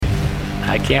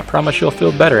I can't promise you'll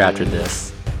feel better after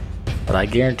this, but I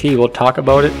guarantee we'll talk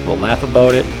about it, we'll laugh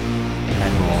about it,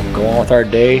 and we'll go on with our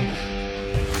day.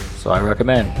 So I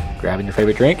recommend grabbing your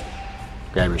favorite drink,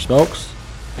 grab your smokes,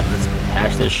 and let's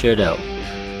hash this shit out.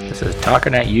 This is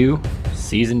Talking at You,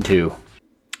 Season 2.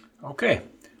 Okay,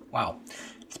 wow,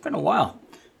 it's been a while.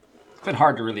 It's been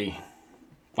hard to really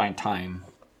find time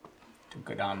to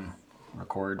go down and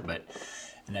record,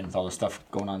 and then with all the stuff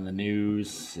going on in the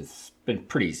news, it's been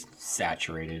pretty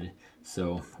saturated.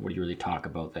 So what do you really talk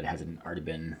about that hasn't already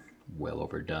been well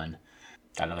overdone?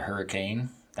 Got another hurricane.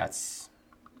 That's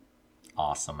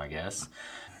awesome, I guess.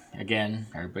 Again,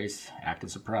 everybody's acting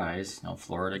surprised.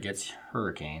 Florida gets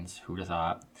hurricanes. Who'd have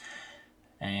thought?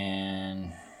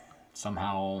 And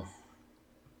somehow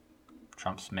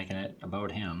Trump's making it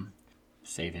about him.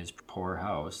 Save his poor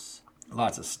house.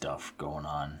 Lots of stuff going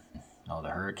on. The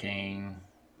hurricane.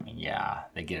 Yeah,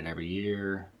 they get it every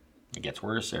year. It gets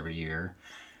worse every year.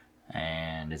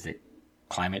 And is it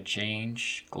climate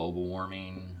change, global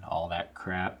warming, all that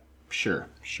crap? Sure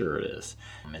it is.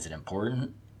 Is it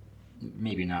important?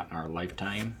 Maybe not in our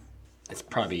lifetime. It's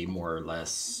probably more or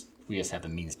less, we just have the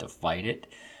means to fight it.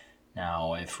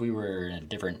 Now, if we were in a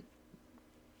different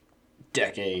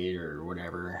decade or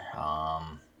whatever,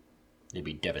 there'd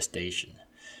be devastation.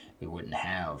 We wouldn't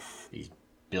have these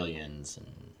billions and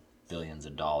billions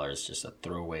of dollars just to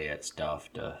throw away at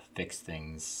stuff to fix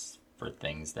things for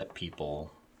things that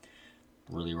people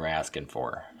really were asking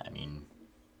for.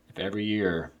 If every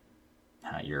year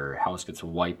your house gets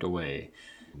wiped away,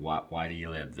 why do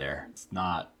you live there? It's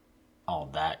not all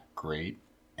that great,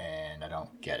 and I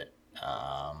don't get it.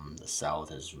 The South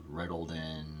is riddled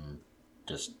in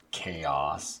just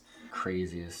chaos.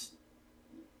 Craziest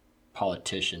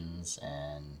politicians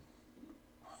and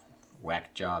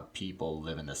whack job people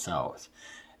live in the South,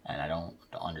 and I don't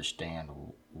understand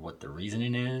what the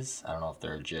reasoning is. I don't know if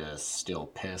they're just still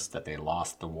pissed that they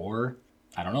lost the war.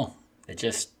 I don't know. It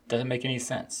just doesn't make any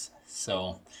sense.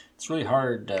 So it's really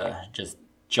hard to just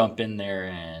jump in there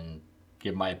and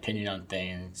give my opinion on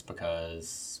things,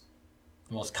 because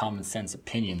the most common sense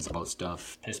opinions about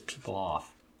stuff piss people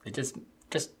off. It just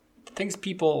things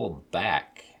people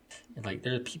back. Like,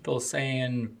 there are people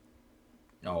saying,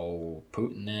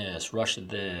 Putin this, Russia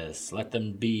this, let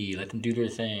them do their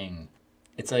thing.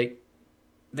 It's like,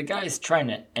 the guy's trying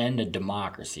to end a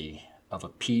democracy of a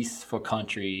peaceful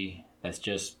country that's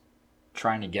just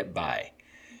trying to get by.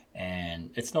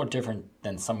 And it's no different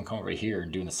than someone coming over here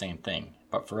and doing the same thing.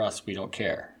 But for us, we don't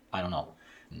care. I don't know.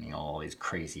 All these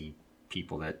crazy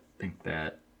people that think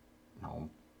that,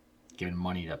 giving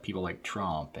money to people like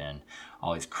Trump and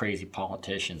all these crazy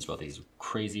politicians with these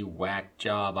crazy whack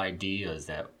job ideas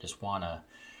that just want to,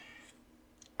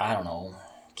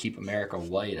 keep America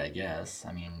white, I guess.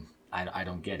 I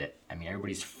don't get it.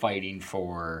 Everybody's fighting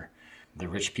for the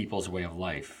rich people's way of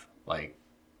life. Like,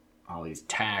 all these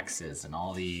taxes and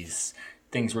all these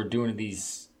things we're doing to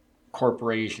these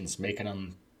corporations, making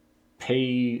them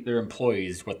pay their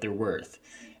employees what they're worth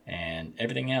and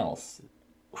everything else.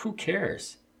 Who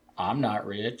cares? I'm not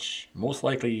rich. Most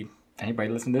likely anybody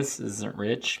listening to this isn't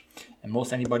rich, and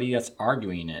most anybody that's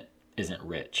arguing it isn't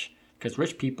rich, because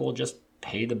rich people just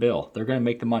pay the bill. They're going to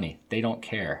make the money. They don't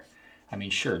care.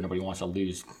 Sure, nobody wants to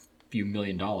lose a few $1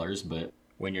 million, but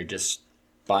when you're just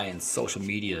buying social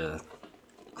media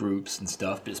groups and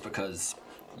stuff just because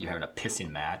you're having a pissing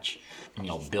match,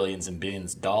 billions and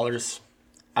billions of dollars,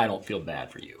 I don't feel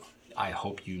bad for you. I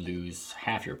hope you lose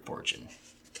half your fortune.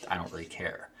 I don't really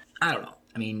care. I don't know.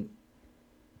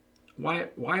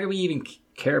 Why do we even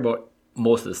care about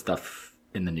most of the stuff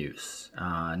in the news?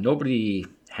 Nobody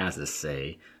has a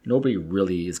say. Nobody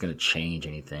really is going to change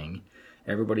anything.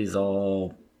 Everybody's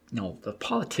all, the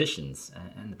politicians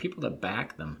and the people that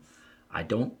back them. I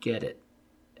don't get it.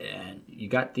 And you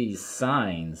got these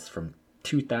signs from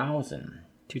 2000,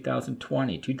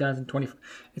 2020, 2020.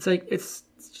 It's like, it's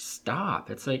just stop.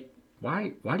 It's like,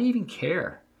 why do you even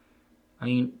care?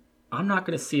 I'm not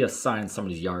going to see a sign in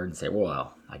somebody's yard and say,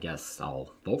 well, I guess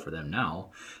I'll vote for them now.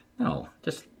 No,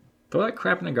 just throw that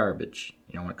crap in the garbage.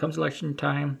 When it comes election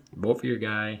time, vote for your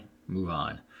guy, move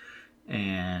on.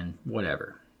 And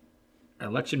whatever.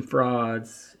 Election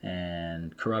frauds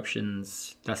and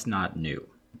corruptions, that's not new.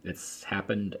 It's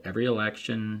happened every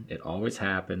election. It always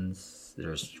happens.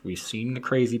 We've seen the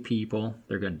crazy people.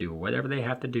 They're going to do whatever they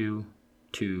have to do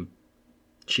to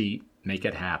cheat, make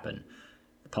it happen.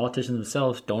 Politicians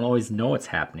themselves don't always know it's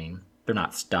happening. They're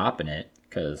not stopping it,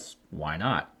 because why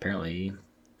not? Apparently,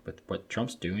 with what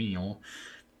Trump's doing,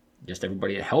 just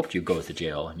everybody that helped you goes to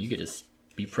jail, and you get to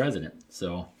be president.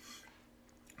 So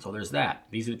there's that.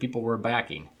 These are the people we're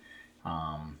backing.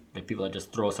 The people that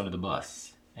just throw us under the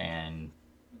bus. And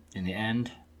in the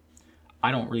end,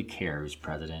 I don't really care who's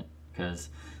president because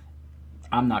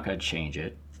I'm not going to change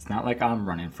it. It's not like I'm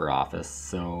running for office,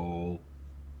 so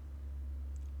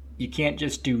you can't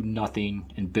just do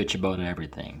nothing and bitch about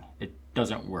everything. It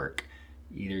doesn't work.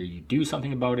 Either you do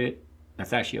something about it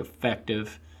that's actually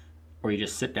effective, or you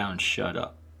just sit down and shut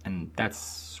up. And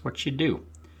that's what you do.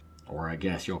 Or I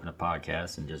guess you open a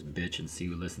podcast and just bitch and see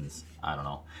who listens. I don't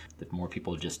know. If more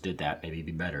people just did that, maybe it'd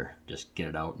be better. Just get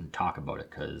it out and talk about it,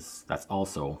 because that's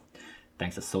also,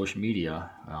 thanks to social media,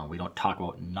 we don't talk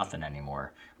about nothing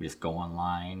anymore. We just go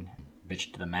online,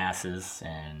 bitch to the masses,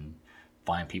 and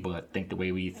find people that think the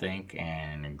way we think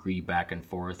and agree back and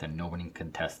forth, and nobody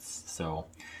contests. So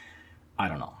I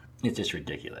don't know. It's just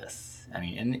ridiculous. I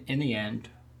mean, in the end,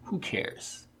 who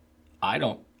cares? I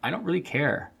don't really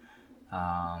care.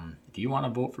 If you want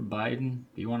to vote for Biden,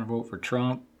 if you want to vote for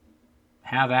Trump,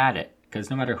 have at it. Because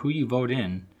no matter who you vote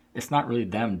in, it's not really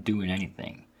them doing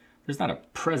anything. There's not a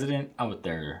president out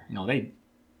there. You know, they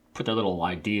put their little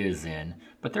ideas in,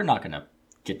 but they're not going to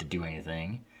get to do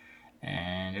anything.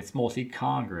 And it's mostly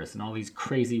Congress and all these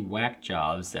crazy whack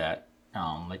jobs that,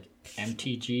 like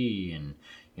MTG, and,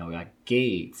 you know, you got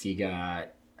Gates, you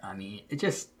got, I mean, it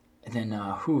just, and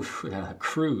then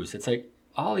Cruz. It's like,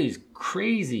 all these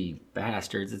crazy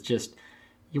bastards. It's just,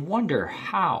 you wonder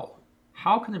how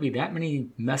can there be that many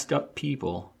messed up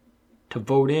people to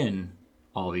vote in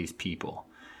all these people?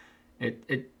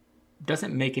 It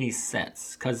doesn't make any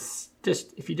sense, because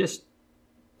just, if you just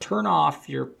turn off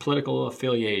your political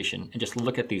affiliation and just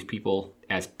look at these people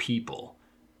as people,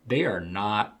 they are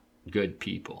not good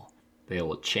people. They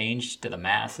will change to the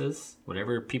masses.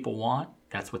 Whatever people want,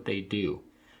 that's what they do.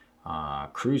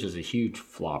 Cruz is a huge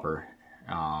flopper.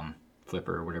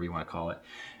 Flipper, whatever you want to call it.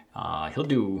 He'll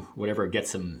do whatever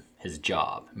gets him his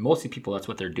job. Mostly people, that's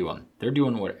what they're doing. They're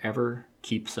doing whatever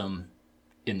keeps them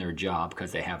in their job,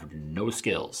 because they have no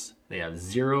skills. They have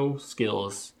zero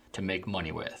skills to make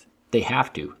money with. They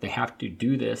have to. They have to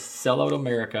do this, sell out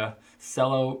America,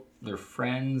 sell out their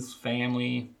friends,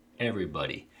 family,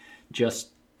 everybody, just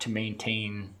to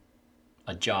maintain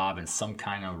a job and some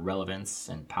kind of relevance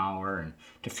and power and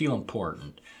to feel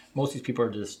important. Most of these people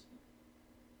are just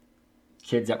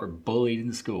kids that were bullied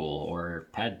in school or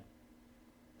had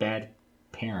bad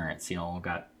parents, you know,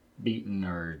 got beaten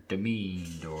or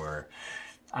demeaned, or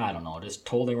I don't know, just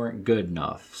told they weren't good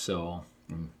enough. So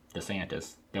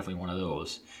DeSantis, definitely one of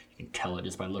those. You can tell it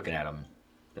just by looking at him.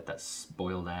 Got that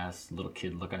spoiled ass little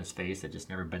kid look on his face that just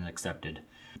never been accepted,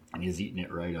 and he's eating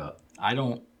it right up. I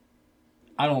don't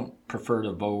prefer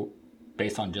to vote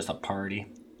based on just a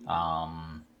party.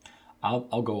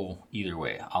 I'll go either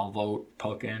way. I'll vote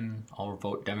Republican. I'll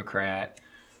vote Democrat.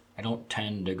 I don't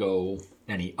tend to go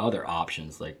any other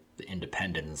options like the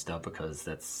independent and stuff, because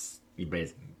that's, you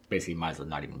basically might as well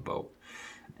not even vote.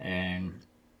 And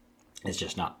it's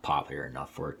just not popular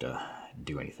enough for it to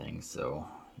do anything. So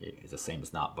it's the same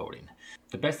as not voting.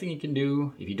 The best thing you can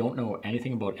do, if you don't know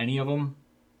anything about any of them,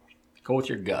 go with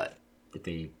your gut. If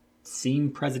they seem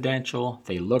presidential, if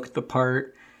they look the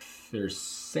part, if they're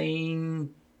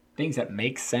saying things that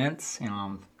make sense,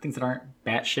 things that aren't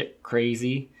batshit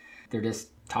crazy. They're just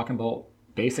talking about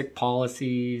basic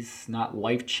policies, not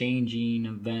life-changing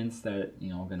events that, you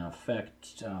know, going to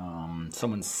affect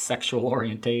someone's sexual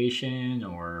orientation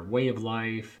or way of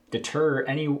life. Deter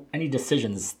any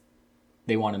decisions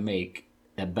they want to make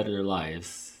that better their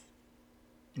lives,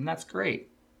 and that's great.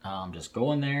 Just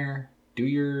go in there, do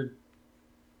your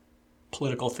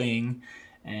political thing,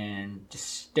 and just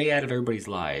stay out of everybody's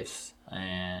lives.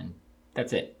 And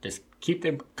that's it. Just keep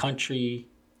the country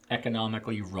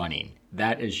economically running.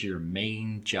 That is your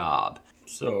main job.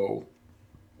 So,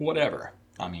 whatever.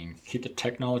 I mean, keep the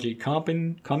technology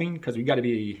coming, because we got to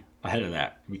be ahead of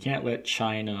that. We can't let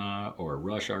China or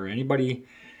Russia or anybody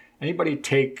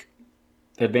take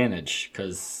advantage,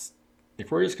 because if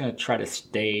we're just going to try to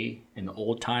stay in the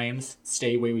old times,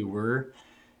 stay where we were,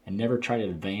 and never try to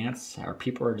advance, our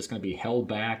people are just going to be held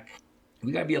back.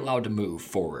 We got to be allowed to move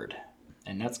forward.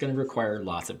 And that's going to require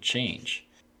lots of change.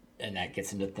 And that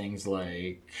gets into things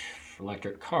like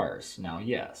electric cars. Now,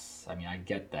 yes, I mean, I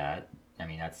get that. I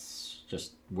mean, that's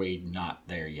just way not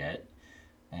there yet.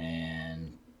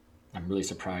 And I'm really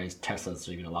surprised Tesla's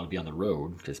even allowed to be on the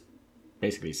road, because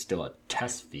basically it's still a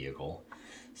test vehicle.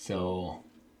 So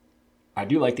I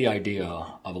do like the idea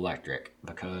of electric,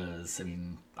 because, I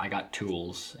mean, I got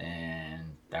tools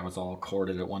and that was all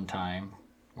corded at one time,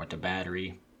 went to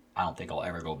battery. I don't think I'll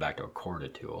ever go back to a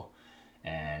corded tool.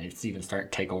 And it's even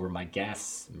starting to take over my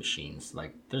gas machines.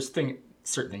 Like, there's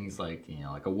certain things like, you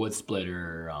know, like a wood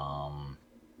splitter,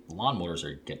 lawn motors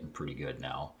are getting pretty good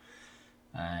now.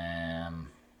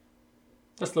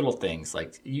 Just little things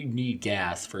like you need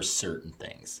gas for certain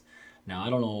things. Now, I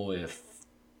don't know if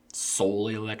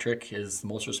solely electric is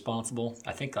most responsible.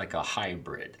 I think like a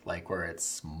hybrid, like where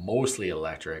it's mostly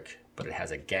electric, but it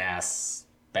has a gas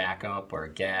backup or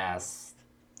a gas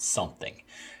something.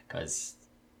 Because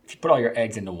if you put all your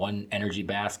eggs into one energy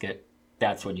basket,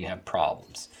 that's when you have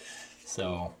problems.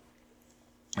 So,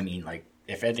 I mean, like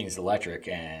if everything's electric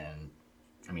and,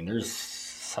 I mean, there's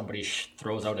somebody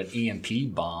throws out an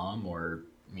EMP bomb, or,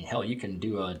 I mean, hell, you can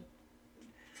do a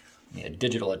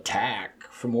digital attack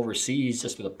from overseas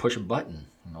just with a push a button.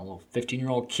 You know, a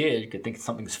 15-year-old kid could think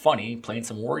something's funny, playing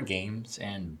some war games,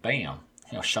 and bam,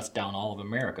 shuts down all of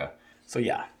America. So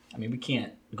yeah, I mean, we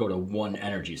can't go to one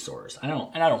energy source. I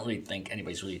don't really think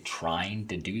anybody's really trying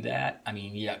to do that. I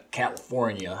mean, yeah,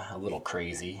 California, a little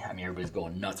crazy. I mean, everybody's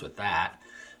going nuts with that.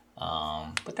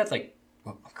 But that's like,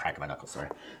 I'm cracking my knuckles, sorry.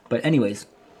 But anyways,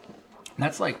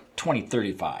 that's like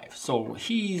 2035. So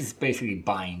he's basically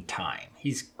buying time.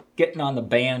 He's getting on the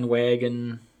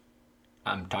bandwagon.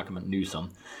 I'm talking about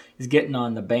Newsom. He's getting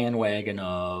on the bandwagon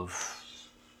of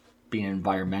being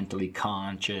environmentally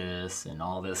conscious and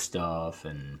all this stuff,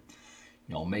 and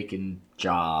making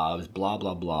jobs, blah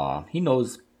blah blah. He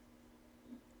knows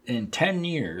in 10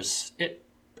 years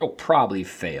it'll probably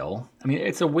fail. I mean,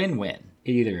 it's a win-win.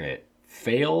 Either it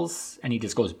fails and he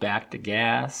just goes back to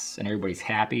gas and everybody's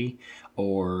happy,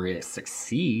 or it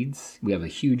succeeds. We have a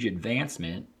huge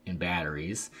advancement in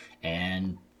batteries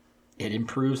and it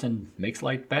improves and makes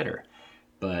life better.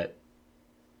 But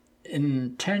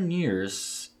in 10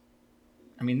 years,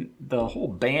 I mean, the whole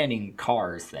banning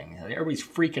cars thing, everybody's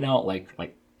freaking out like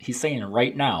he's saying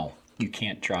right now, you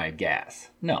can't drive gas.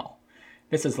 No,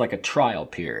 this is like a trial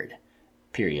period.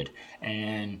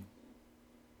 And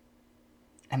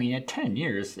I mean, in 10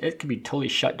 years, it could be totally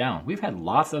shut down. We've had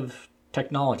lots of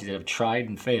technologies that have tried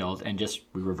and failed and just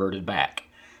we reverted back.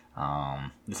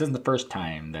 This isn't the first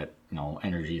time that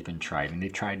energy has been tried. I mean,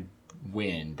 they've tried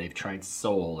wind, they've tried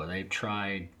solar, they've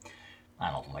tried,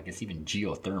 I don't know, I guess even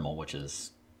geothermal, which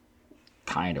is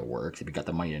kind of works if you got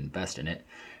the money to invest in it.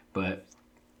 But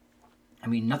I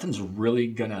mean, nothing's really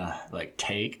gonna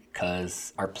take,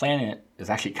 because our planet is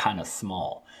actually kind of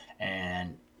small,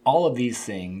 and all of these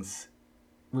things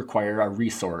require a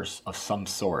resource of some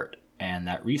sort, and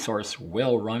that resource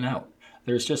will run out.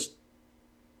 There's just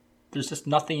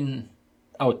nothing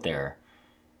out there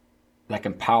that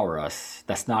can power us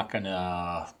that's not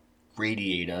gonna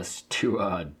radiate us to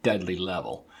a deadly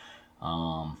level.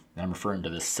 And I'm referring to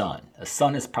the sun. The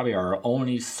sun is probably our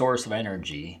only source of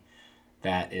energy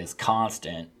that is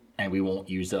constant and we won't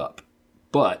use up.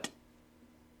 But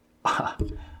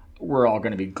we're all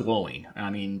going to be glowing. I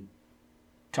mean,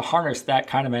 to harness that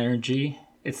kind of energy,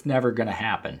 it's never going to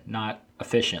happen, not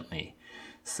efficiently.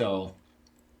 So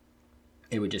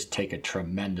it would just take a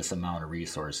tremendous amount of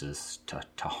resources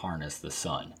to harness the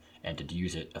sun and to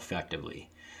use it effectively.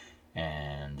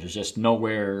 And there's just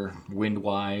nowhere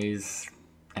wind-wise.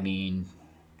 I mean,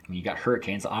 you got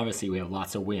hurricanes. Obviously, we have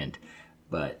lots of wind,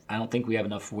 but I don't think we have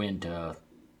enough wind to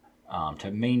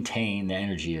maintain the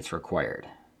energy that's required.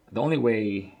 The only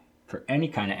way for any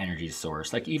kind of energy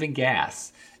source, like even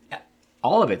gas,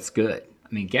 all of it's good.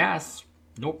 I mean, gas,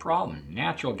 no problem.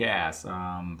 Natural gas,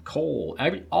 coal,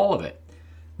 all of it.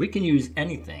 We can use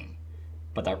anything,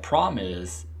 but our problem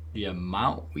is the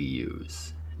amount we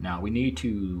use. Now, we need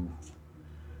to,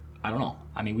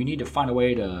 we need to find a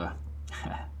way to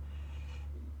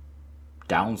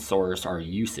downsource our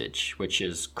usage, which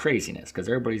is craziness, because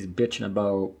everybody's bitching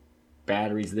about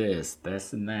batteries this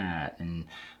and that, and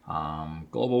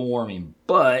global warming,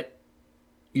 but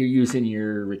you're using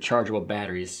your rechargeable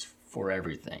batteries for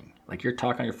everything. Like, you're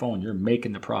talking on your phone, you're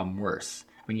making the problem worse.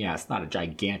 I mean, yeah, it's not a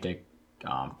gigantic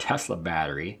Tesla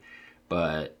battery,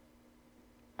 but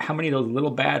how many of those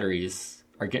little batteries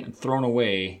are getting thrown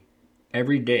away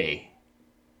every day?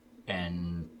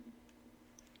 And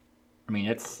I mean,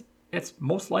 it's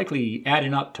most likely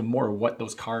adding up to more of what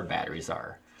those car batteries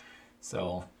are.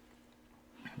 So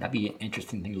that'd be an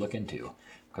interesting thing to look into,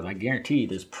 because I guarantee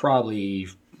there's probably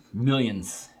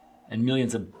millions and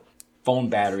millions of phone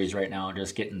batteries right now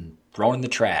just getting thrown in the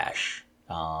trash,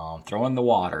 thrown in the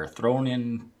water, thrown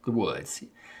in the woods.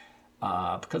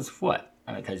 Because what?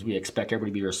 Because we expect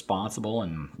everybody to be responsible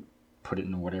and put it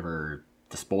in whatever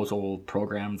disposal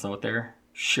programs out there.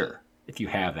 Sure, if you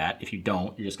have that. If you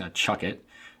don't, you're just going to chuck it.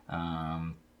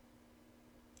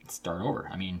 Start over.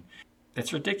 I mean,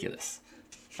 it's ridiculous.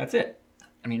 That's it.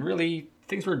 I mean, really,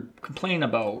 things we're complaining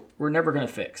about, we're never going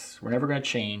to fix. We're never going to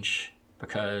change,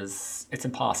 because it's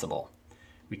impossible.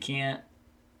 We can't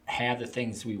have the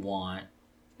things we want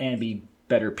and be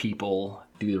better people,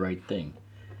 do the right thing.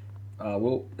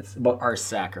 It's about our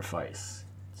sacrifice.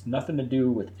 It's nothing to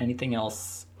do with anything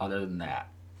else other than that.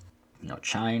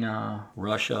 China,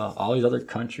 Russia, all these other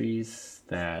countries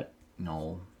that,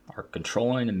 are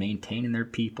controlling and maintaining their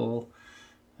people.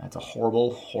 That's a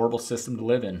horrible, horrible system to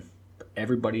live in.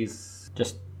 Everybody's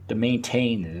just to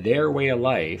maintain their way of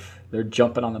life. They're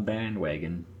jumping on the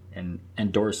bandwagon and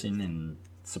endorsing and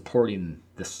supporting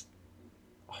this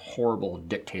horrible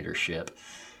dictatorship.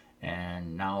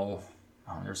 And now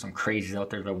there's some crazies out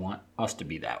there that want us to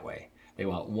be that way. They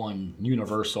want one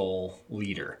universal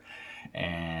leader.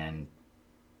 And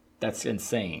that's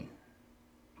insane.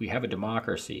 We have a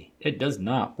democracy. It does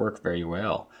not work very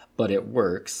well, but it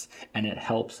works, and it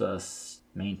helps us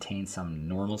maintain some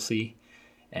normalcy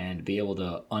and be able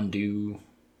to undo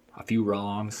a few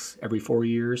wrongs every 4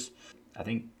 years. I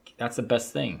think that's the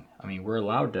best thing. I mean, we're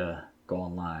allowed to go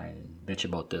online and bitch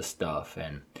about this stuff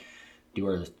and do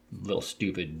our little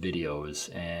stupid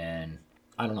videos, and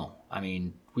I don't know. I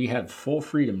mean, we have full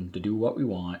freedom to do what we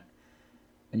want,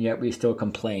 and yet we still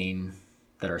complain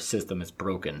that our system is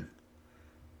broken.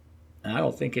 And I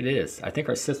don't think it is. I think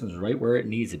our system is right where it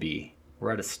needs to be.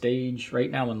 We're at a stage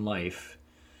right now in life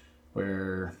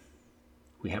where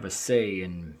we have a say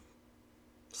in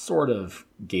sort of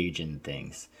gauging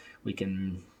things. We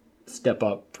can step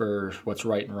up for what's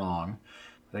right and wrong.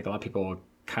 I think a lot of people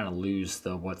kind of lose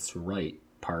the what's right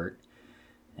part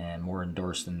and more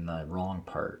endorsing the wrong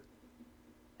part.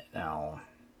 Now,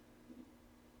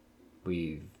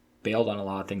 we've bailed on a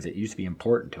lot of things that used to be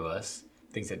important to us.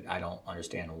 Things that I don't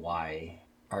understand why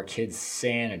our kids'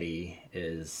 sanity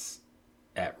is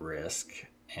at risk,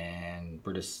 and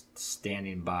we're just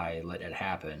standing by, let it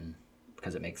happen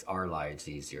because it makes our lives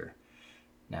easier.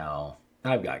 Now,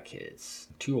 I've got kids,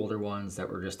 2 older ones that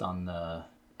were just on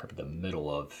probably the middle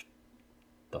of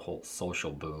the whole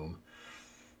social boom,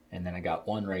 and then I got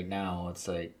one right now. It's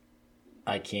like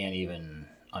I can't even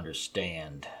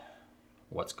understand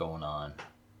what's going on.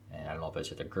 And I don't know if it's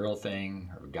just a girl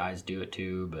thing or guys do it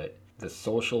too, but the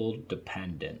social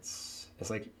dependence,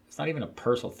 it's not even a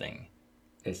personal thing.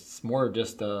 It's more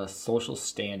just a social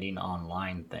standing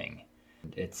online thing.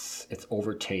 It's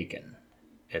overtaken.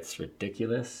 It's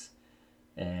ridiculous,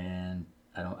 and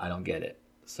I don't get it.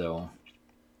 So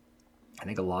I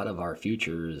think a lot of our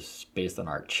future is based on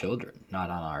our children, not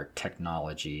on our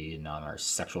technology, not on our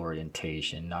sexual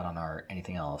orientation, not on our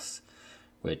anything else,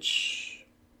 which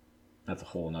that's a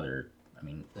whole nother,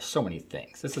 there's so many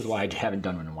things. This is why I haven't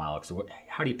done one in a while. Because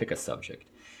how do you pick a subject?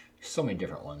 There's so many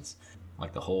different ones.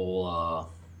 Like the whole,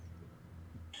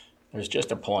 there's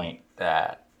just a point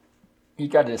that you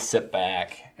got to sit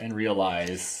back and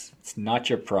realize it's not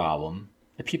your problem.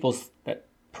 The people's that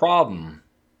problem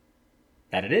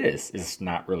that it is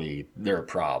not really their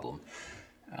problem.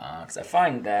 Because I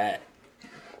find that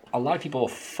a lot of people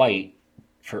fight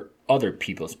for other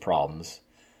people's problems.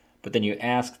 But then you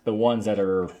ask the ones that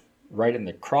are right in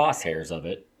the crosshairs of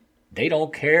it, they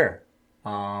don't care.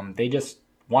 They just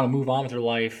want to move on with their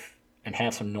life and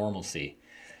have some normalcy.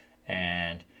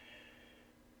 And,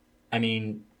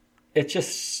 it's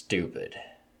just stupid.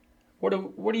 What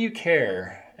do you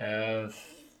care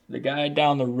if the guy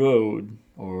down the road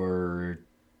or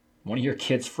one of your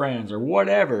kid's friends or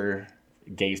whatever,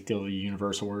 gay's still the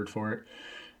universal word for it,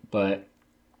 but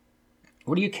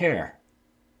what do you care?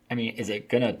 Is it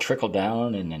going to trickle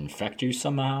down and infect you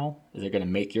somehow? Is it going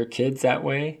to make your kids that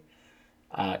way?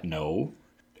 No.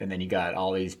 And then you got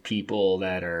all these people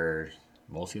that are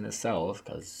mostly in the South,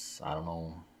 because I don't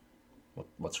know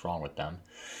what's wrong with them.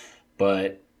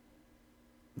 But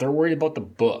they're worried about the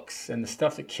books and the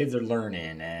stuff that kids are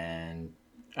learning. And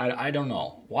I don't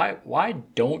know. Why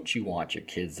don't you want your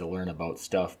kids to learn about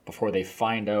stuff before they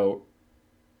find out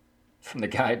from the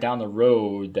guy down the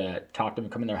road that talked them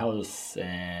to come in their house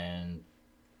and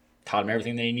taught them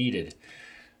everything they needed?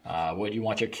 Would you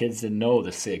want your kids to know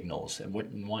the signals and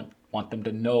wouldn't want them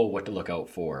to know what to look out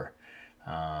for?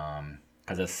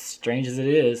 Because as strange as it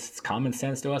is, it's common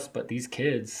sense to us, but these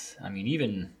kids,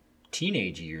 even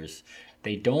teenage years,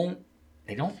 they don't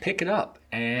pick it up.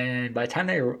 And by the time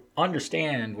they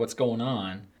understand what's going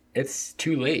on, it's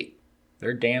too late.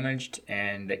 They're damaged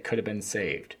and it could have been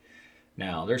saved.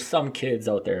 Now, there's some kids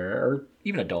out there, or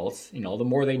even adults, the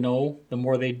more they know, the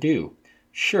more they do.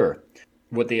 Sure,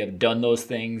 would they have done those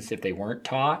things if they weren't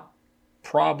taught?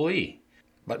 Probably.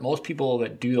 But most people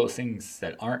that do those things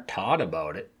that aren't taught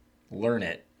about it, learn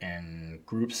it in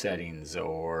group settings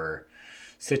or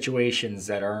situations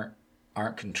that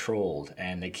aren't controlled,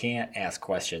 and they can't ask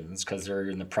questions because they're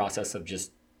in the process of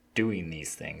just doing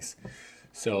these things.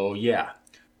 So, yeah.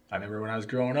 I remember when I was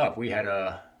growing up, we had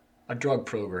a drug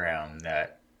program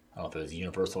that, I don't know if it was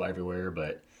universal everywhere,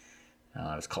 but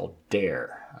it was called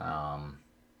DARE.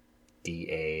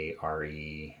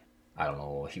 DARE. I don't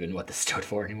know even what this stood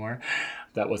for anymore.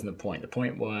 That wasn't the point. The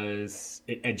point was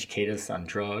it educated us on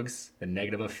drugs, the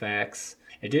negative effects.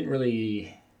 It didn't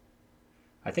really.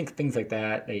 I think things like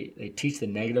that, they teach the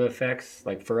negative effects.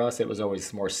 Like for us, it was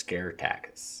always more scare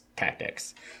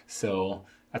tactics. So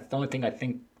that's the only thing I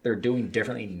think they're doing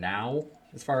differently now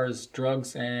as far as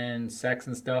drugs and sex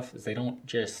and stuff is they don't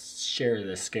just share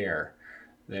the scare.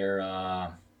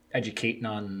 They're educating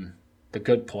on the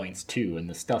good points too and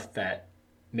the stuff that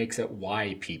makes it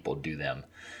why people do them.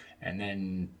 And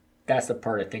then that's the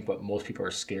part I think what most people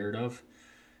are scared of.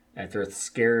 And they're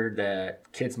scared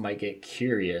that kids might get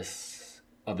curious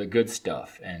of the good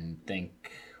stuff and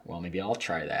think, well, maybe I'll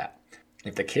try that.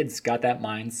 If the kids got that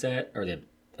mindset or the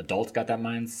adults got that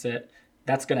mindset,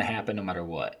 that's going to happen no matter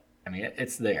what. I mean,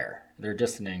 it's there. They're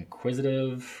just an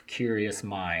inquisitive, curious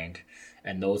mind,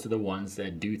 and those are the ones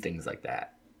that do things like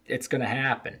that. It's going to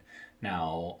happen.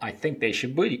 Now, I think they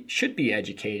should be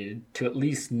educated to at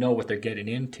least know what they're getting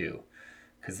into,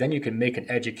 because then you can make an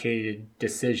educated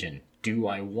decision. Do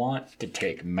I want to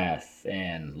take meth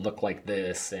and look like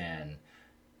this and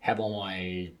have all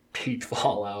my teeth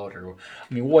fall out, or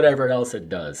I mean, whatever else it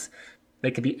does?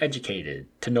 They could be educated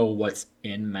to know what's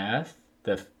in meth,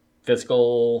 the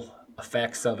physical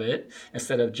effects of it,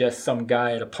 instead of just some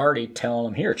guy at a party telling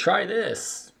them, here, try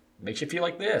this. Makes you feel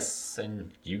like this,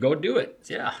 and you go do it.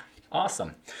 Yeah,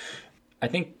 awesome. I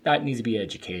think that needs to be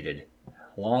educated,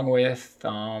 along with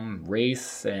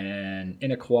race and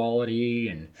inequality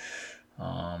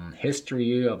and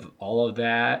history of all of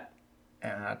that,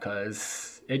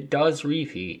 because it does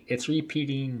repeat. It's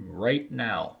repeating right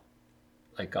now,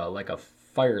 like a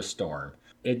firestorm.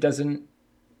 It doesn't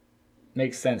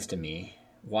make sense to me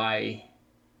why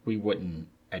we wouldn't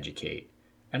educate.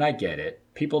 And I get it.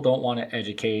 People don't want to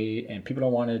educate and people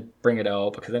don't want to bring it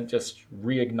out because then it just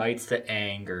reignites the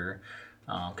anger.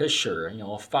 Because sure, a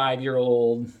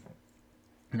 5-year-old,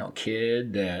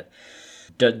 kid that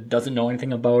doesn't know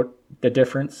anything about the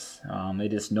difference. They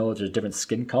just know there's different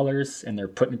skin colors and they're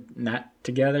putting that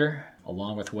together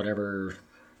along with whatever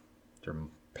their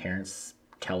parents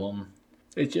tell them.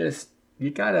 It's just, you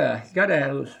gotta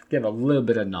give a little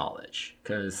bit of knowledge,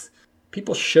 because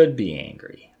people should be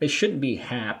angry. They shouldn't be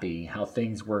happy how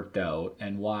things worked out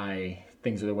and why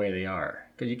things are the way they are.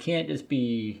 Because you can't just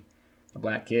be a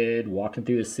black kid walking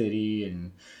through the city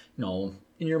and,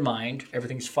 in your mind,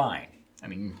 everything's fine. I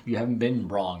mean, you haven't been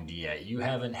wronged yet. You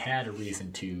haven't had a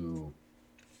reason to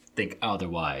think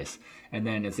otherwise. And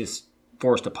then it's just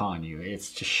forced upon you.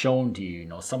 It's just shown to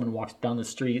you. Someone walks down the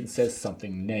street and says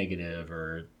something negative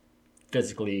or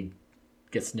physically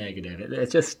gets negative.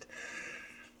 It's just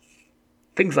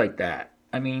things like that.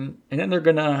 I mean, and then they're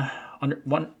gonna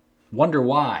wonder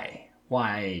why.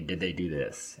 Why did they do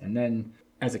this? And then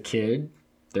as a kid,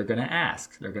 they're gonna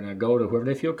ask. They're gonna go to whoever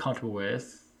they feel comfortable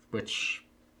with, which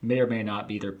may or may not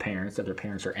be their parents, if their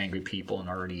parents are angry people and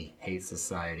already hate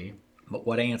society. But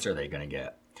what answer are they gonna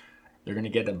get? They're gonna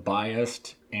get a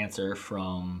biased answer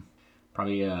from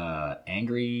probably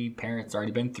angry parents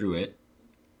already been through it.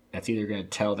 That's either going to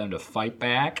tell them to fight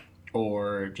back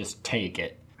or just take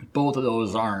it. Both of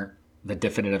those aren't the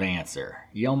definitive answer.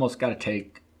 You almost got to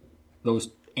take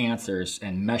those answers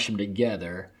and mesh them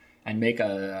together and make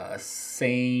a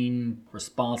sane,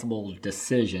 responsible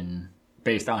decision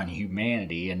based on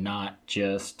humanity and not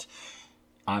just,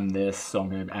 I'm this, so I'm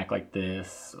going to act like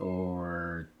this,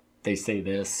 or they say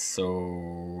this, so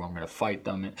I'm going to fight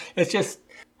them. It's just,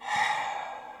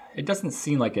 it doesn't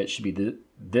seem like it should be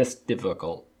this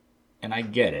difficult. And I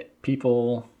get it.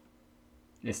 People,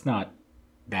 it's not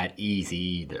that easy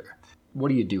either. What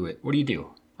do you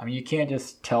do? I mean, you can't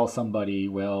just tell somebody,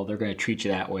 well, they're going to treat you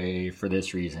that way for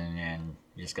this reason, and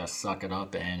you just got to suck it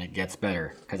up and it gets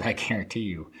better. Because I guarantee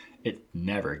you, it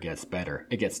never gets better.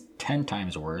 It gets 10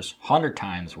 times worse, 100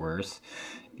 times worse.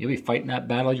 You'll be fighting that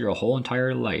battle your whole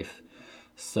entire life.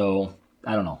 So,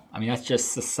 I don't know. I mean, that's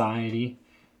just society.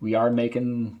 We are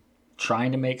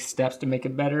trying to make steps to make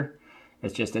it better.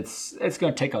 It's just, it's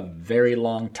going to take a very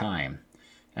long time,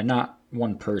 and not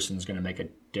one person's going to make a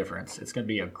difference. It's going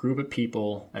to be a group of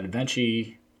people that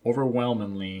eventually,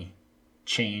 overwhelmingly,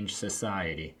 change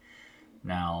society.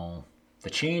 Now,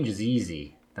 the change is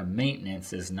easy. The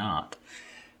maintenance is not.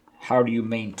 How do you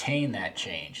maintain that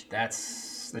change?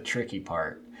 That's the tricky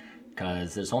part,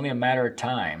 because there's only a matter of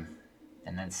time,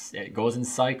 and then it goes in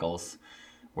cycles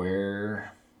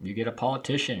where you get a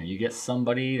politician, you get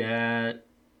somebody that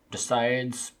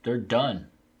decides they're done.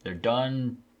 They're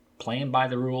done playing by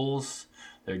the rules.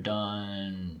 They're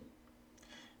done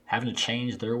having to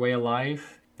change their way of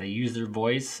life. They use their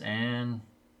voice and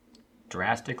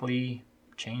drastically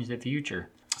change the future.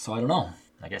 So I don't know.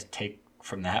 I guess take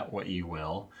from that what you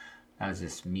will. That was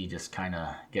just me just kind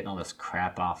of getting all this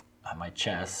crap off my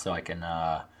chest so I can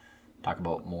talk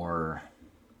about more,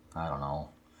 I don't know,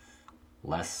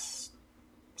 less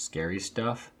scary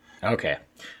stuff. Okay.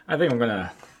 I think I'm going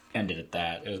to end it at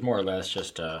that. It was more or less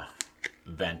just a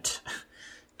vent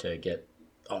to get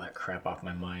all that crap off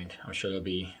my mind. I'm sure there'll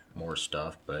be more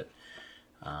stuff, but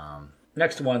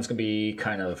next one's going to be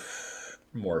kind of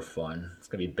more fun. It's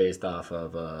going to be based off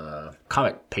of a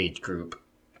comic page group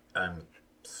I'm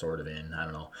sort of in. I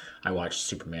don't know. I watch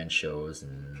Superman shows,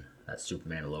 and that's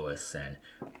Superman Lois, and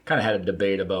kind of had a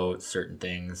debate about certain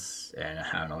things, and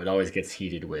I don't know. It always gets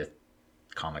heated with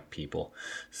comic people.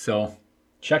 So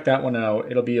check that one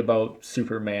out. It'll be about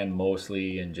Superman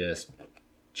mostly, and just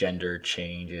gender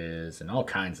changes and all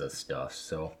kinds of stuff.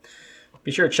 So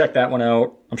be sure to check that one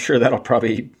out. I'm sure that'll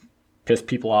probably piss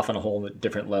people off on a whole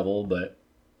different level, but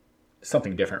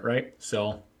something different, right?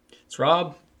 So it's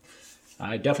Rob.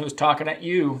 I definitely was talking at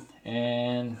you,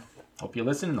 and hope you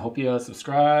listen, hope you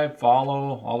subscribe,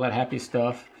 follow, all that happy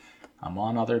stuff. I'm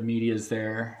on other medias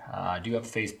there. I do have a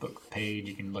Facebook page.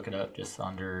 You can look it up just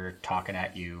under Talking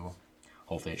At You.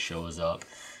 Hopefully it shows up,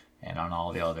 and on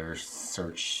all the other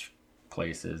search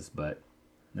places, but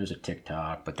there's a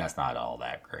TikTok, but that's not all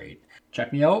that great.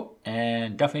 Check me out,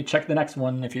 and definitely check the next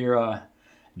one if you're a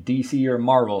DC or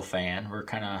Marvel fan. We're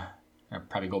kind of going to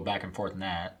probably go back and forth on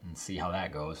that and see how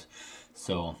that goes.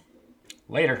 So,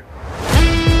 later.